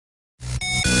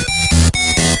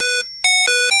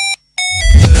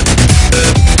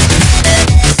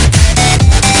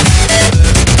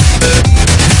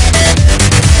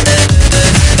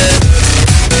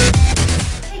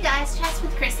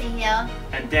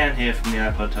Dan here from the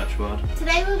iPod Touch world.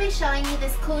 Today we'll be showing you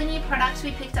this cool new product we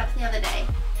picked up the other day.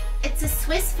 It's a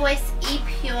SwissVoice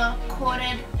ePure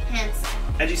corded handset.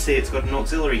 As you see, it's got an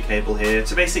auxiliary cable here,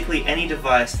 so basically any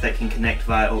device that can connect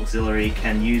via auxiliary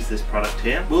can use this product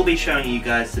here. We'll be showing you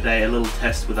guys today a little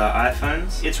test with our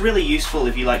iPhones. It's really useful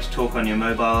if you like to talk on your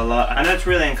mobile a lot. I know it's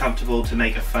really uncomfortable to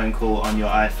make a phone call on your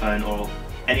iPhone or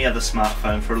any other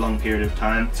smartphone for a long period of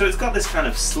time. So it's got this kind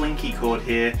of slinky cord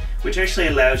here, which actually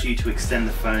allows you to extend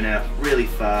the phone out really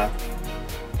far.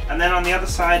 And then on the other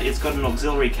side, it's got an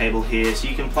auxiliary cable here, so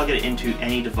you can plug it into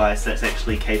any device that's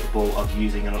actually capable of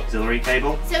using an auxiliary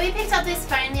cable. So we picked up this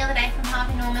phone the other day from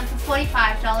Harvey Norman for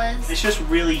 $45. It's just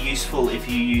really useful if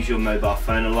you use your mobile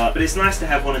phone a lot, but it's nice to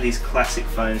have one of these classic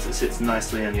phones that sits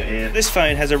nicely on your ear. This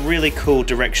phone has a really cool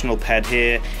directional pad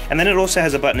here, and then it also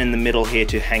has a button in the middle here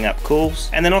to hang up calls.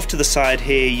 And then off to the side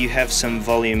here, you have some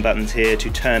volume buttons here to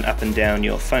turn up and down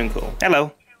your phone call.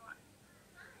 Hello.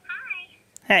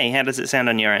 Hey, how does it sound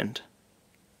on your end?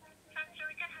 Sounds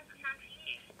really good. How's it sound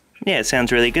for you? Yeah, it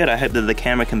sounds really good. I hope that the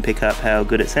camera can pick up how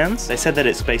good it sounds. They said that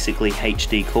it's basically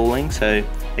HD calling, so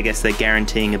I guess they're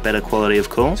guaranteeing a better quality of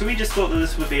call. So we just thought that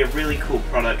this would be a really cool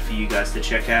product for you guys to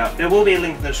check out. There will be a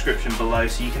link in the description below,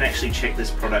 so you can actually check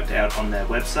this product out on their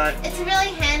website. It's a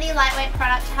really handy, lightweight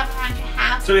product to have around your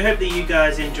house. So we hope that you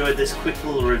guys enjoyed this quick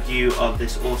little review of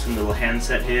this awesome little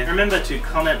handset here. Remember to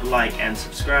comment, like, and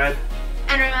subscribe.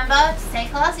 And remember to stay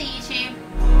classy, YouTube.